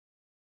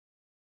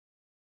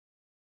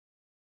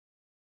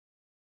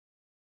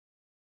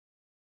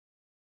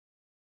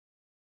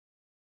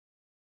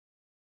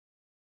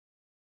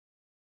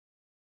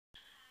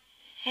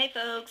Hey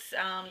folks,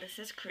 this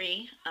is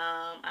Cree.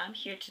 I'm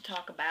here to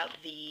talk about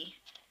the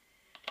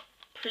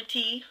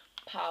Pretty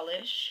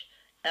Polish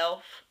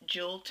E.l.f.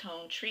 Jewel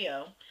Tone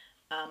Trio,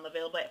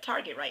 available at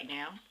Target right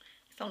now.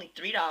 It's only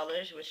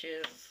 $3, which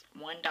is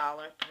 $1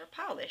 per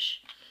polish.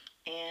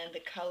 And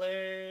the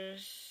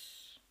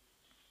colors,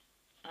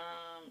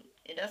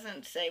 it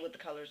doesn't say what the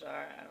colors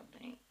are, I don't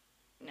think.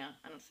 No,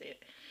 I don't see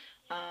it.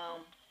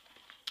 Um,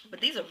 but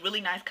these are really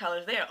nice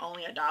colors. They are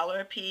only $1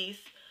 a piece.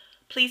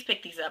 Please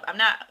pick these up. I'm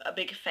not a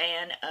big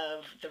fan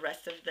of the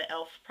rest of the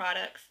E.l.f.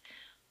 products,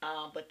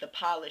 but the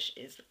polish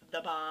is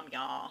the bomb,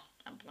 y'all.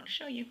 I'm going to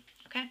show you.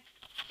 Okay.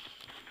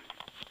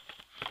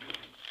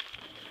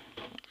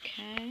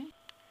 Okay.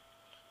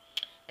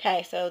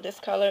 Okay, so this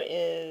color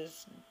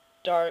is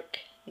dark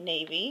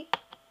navy.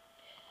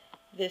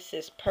 This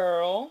is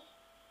pearl.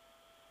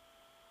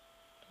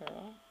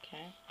 Pearl,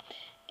 okay.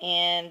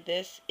 And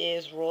this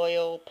is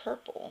royal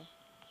purple.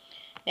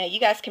 Now, you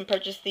guys can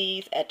purchase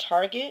these at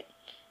Target,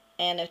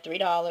 and they're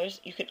 $3.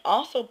 You can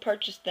also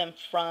purchase them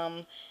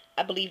from,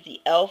 I believe, the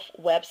E.l.f.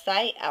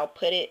 website. I'll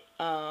put it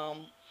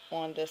on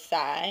the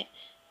side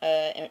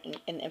in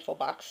the info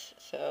box.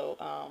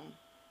 So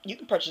you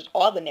can purchase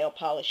all the nail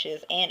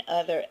polishes and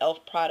other E.l.f.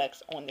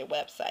 products on their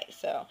website.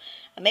 So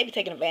I may be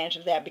taking advantage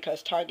of that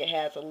because Target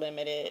has a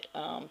limited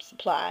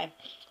supply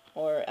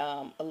or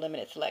a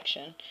limited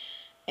selection.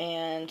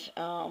 And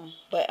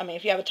but I mean,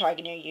 if you have a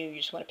Target near you, you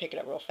just want to pick it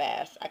up real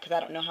fast, because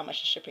I don't know how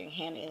much the shipping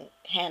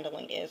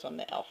handling is on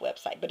the E.l.f.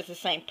 website, but it's the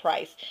same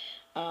price,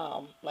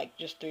 like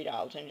just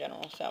 $3 in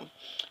general. So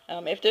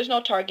if there's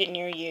no Target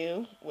near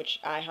you, which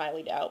I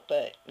highly doubt,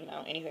 but you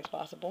know, anything's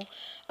possible.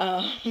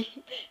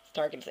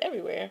 Target's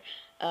everywhere.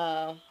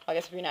 I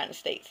guess if you're not in the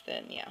States,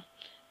 then yeah.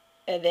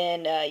 And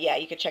then yeah,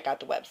 you can check out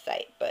the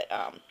website. But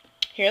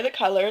here are the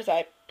colors.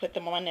 I put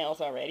them on my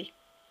nails already.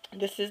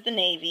 This is the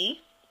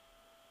navy.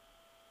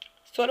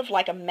 Sort of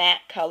like a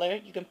matte color.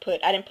 You can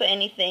put, I didn't put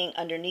anything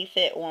underneath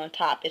it or on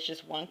top. It's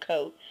just one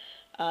coat.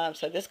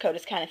 So this coat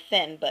is kind of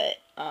thin, but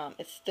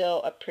it's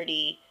still a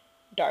pretty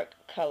dark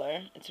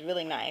color. It's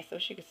really nice. I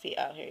wish you could see.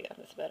 Oh, here you go.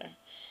 That's better.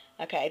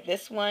 Okay,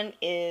 this one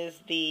is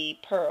the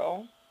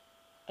pearl.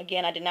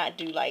 Again, I did not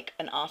do like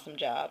an awesome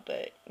job,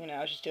 but you know,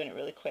 I was just doing it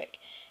really quick.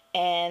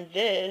 And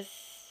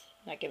this,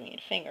 not giving you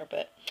the finger,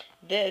 but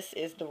this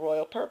is the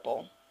royal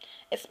purple.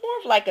 It's more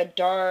of like a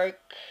dark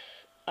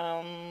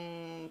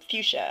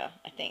fuchsia,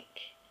 I think,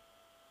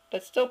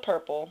 but still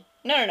purple.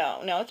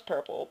 No, it's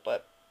purple,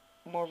 but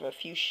more of a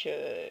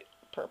fuchsia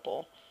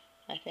purple,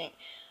 I think.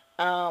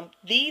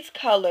 These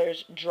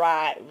colors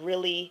dry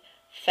really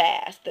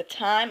fast. The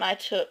time I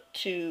took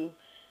to,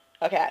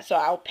 okay, so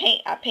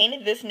I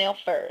painted this nail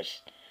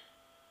first.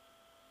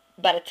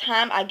 By the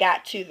time I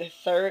got to the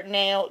third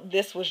nail,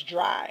 this was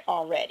dry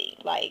already.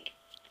 Like,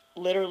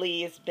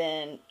 literally, it's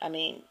been, I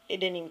mean,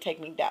 it didn't even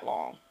take me that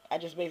long. I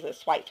just basically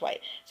swipe.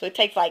 So it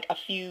takes like a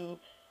few,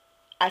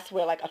 I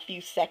swear, like a few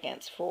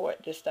seconds for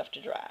this stuff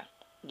to dry.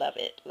 Love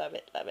it, love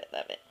it, love it,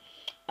 love it.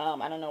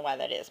 I don't know why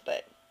that is,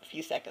 but a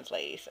few seconds,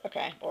 ladies.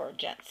 Okay, or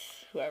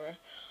gents, whoever.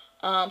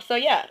 So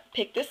yeah,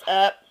 pick this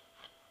up.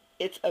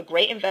 It's a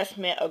great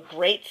investment, a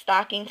great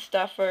stocking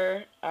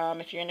stuffer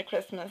if you're into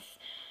Christmas.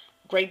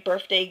 Great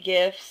birthday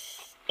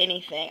gifts,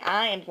 anything.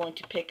 I am going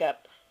to pick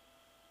up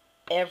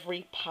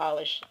every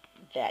polish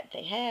that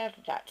they have.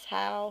 That's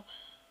how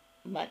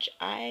much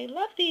I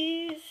love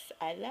these.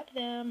 I love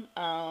them.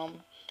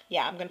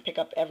 Yeah, I'm going to pick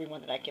up every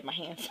one that I get my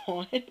hands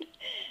on.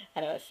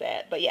 I know it's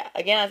sad. But yeah,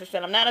 again, as I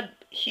said, I'm not a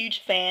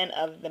huge fan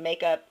of the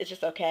makeup. It's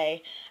just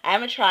okay. I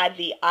haven't tried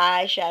the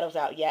eyeshadows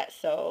out yet,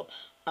 so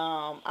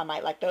I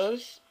might like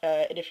those.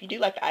 And if you do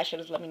like the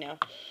eyeshadows, let me know.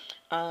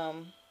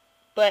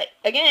 But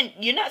again,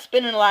 you're not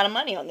spending a lot of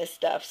money on this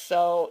stuff.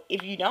 So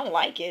if you don't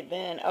like it,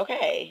 then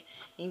okay.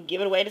 You can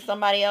give it away to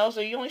somebody else,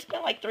 or you only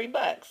spend like $3.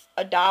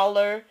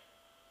 $1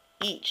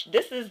 each.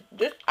 This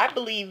I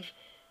believe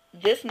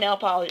this nail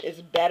polish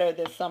is better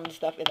than some of the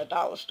stuff in the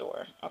dollar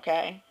store,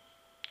 okay?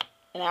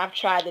 And I've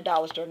tried the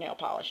dollar store nail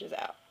polishes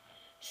out.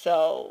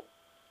 So,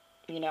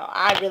 you know,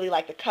 I really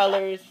like the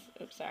colors.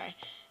 Oops, sorry.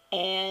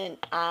 And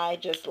I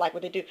just like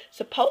what they do.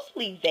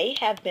 Supposedly, they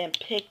have been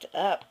picked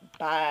up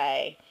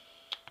by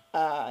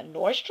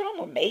Nordstrom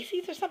or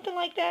Macy's or something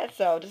like that.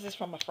 So this is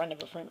from a friend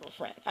of a friend of a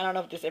friend. I don't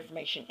know if this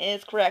information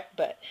is correct,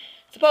 but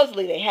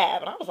supposedly they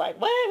have. And I was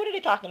like, what are they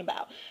talking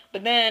about?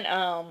 But then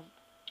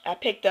I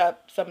picked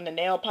up some of the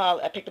nail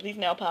polish. I picked up these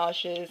nail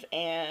polishes,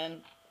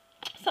 and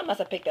something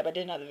else I picked up. I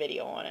did another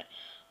video on it.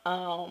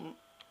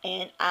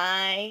 And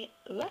I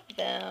love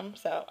them,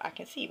 so I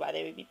can see why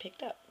they would be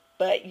picked up.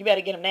 But you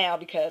better get them now,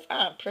 because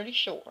I'm pretty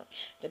sure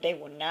that they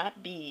will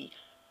not be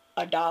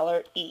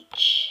 $1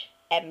 each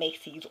at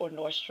Macy's or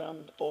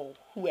Nordstrom or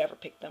whoever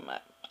picked them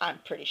up. I'm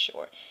pretty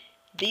sure.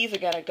 These are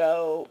going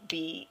to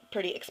be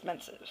pretty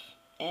expensive.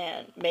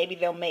 And maybe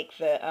they'll make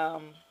the, I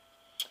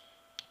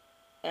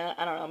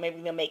don't know,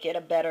 maybe they'll make it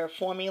a better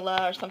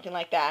formula or something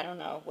like that. I don't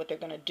know what they're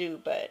going to do,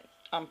 but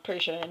I'm pretty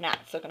sure they're not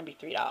still going to be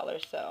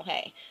 $3. So,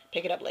 hey,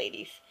 pick it up,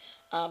 ladies.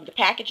 The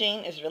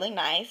packaging is really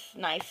nice.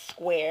 Nice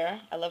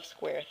square. I love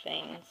square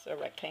things, or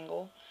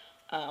rectangle.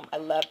 I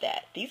love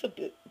that. These will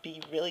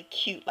be really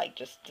cute, like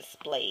just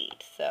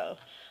displayed. So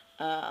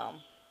I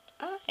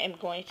am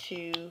going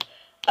to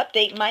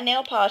update my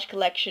nail polish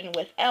collection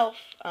with e.l.f.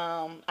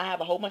 I have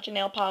a whole bunch of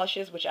nail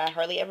polishes, which I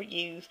hardly ever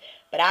use,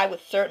 but I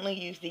would certainly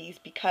use these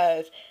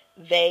because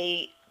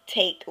they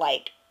take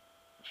like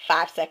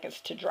 5 seconds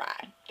to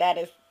dry. That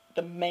is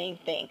the main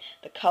thing.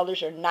 The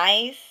colors are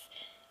nice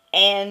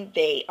and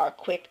they are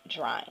quick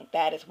drying.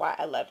 That is why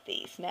I love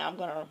these. Now I'm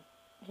going to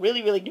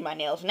really do my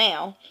nails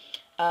now.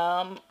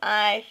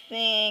 I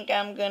think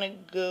I'm going to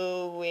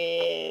go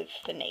with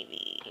the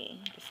navy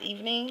this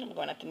evening. I'm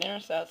going out to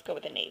dinner, so let's go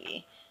with the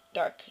navy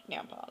dark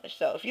nail polish.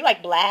 So if you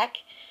like black,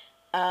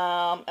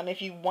 I mean,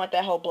 if you want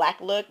that whole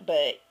black look,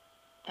 but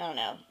I don't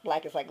know,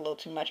 black is like a little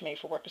too much maybe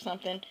for work or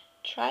something,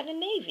 try the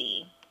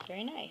navy.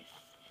 Very nice.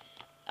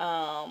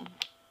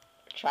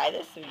 Try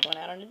this if you're going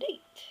out on a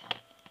date.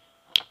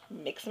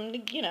 Mix them,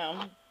 you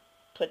know,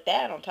 put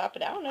that on top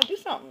of that. I don't know, do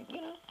something,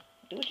 you know,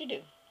 do what you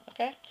do,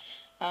 okay?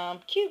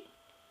 Cute.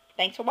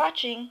 Thanks for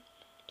watching.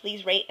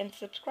 Please rate and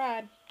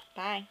subscribe.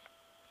 Bye.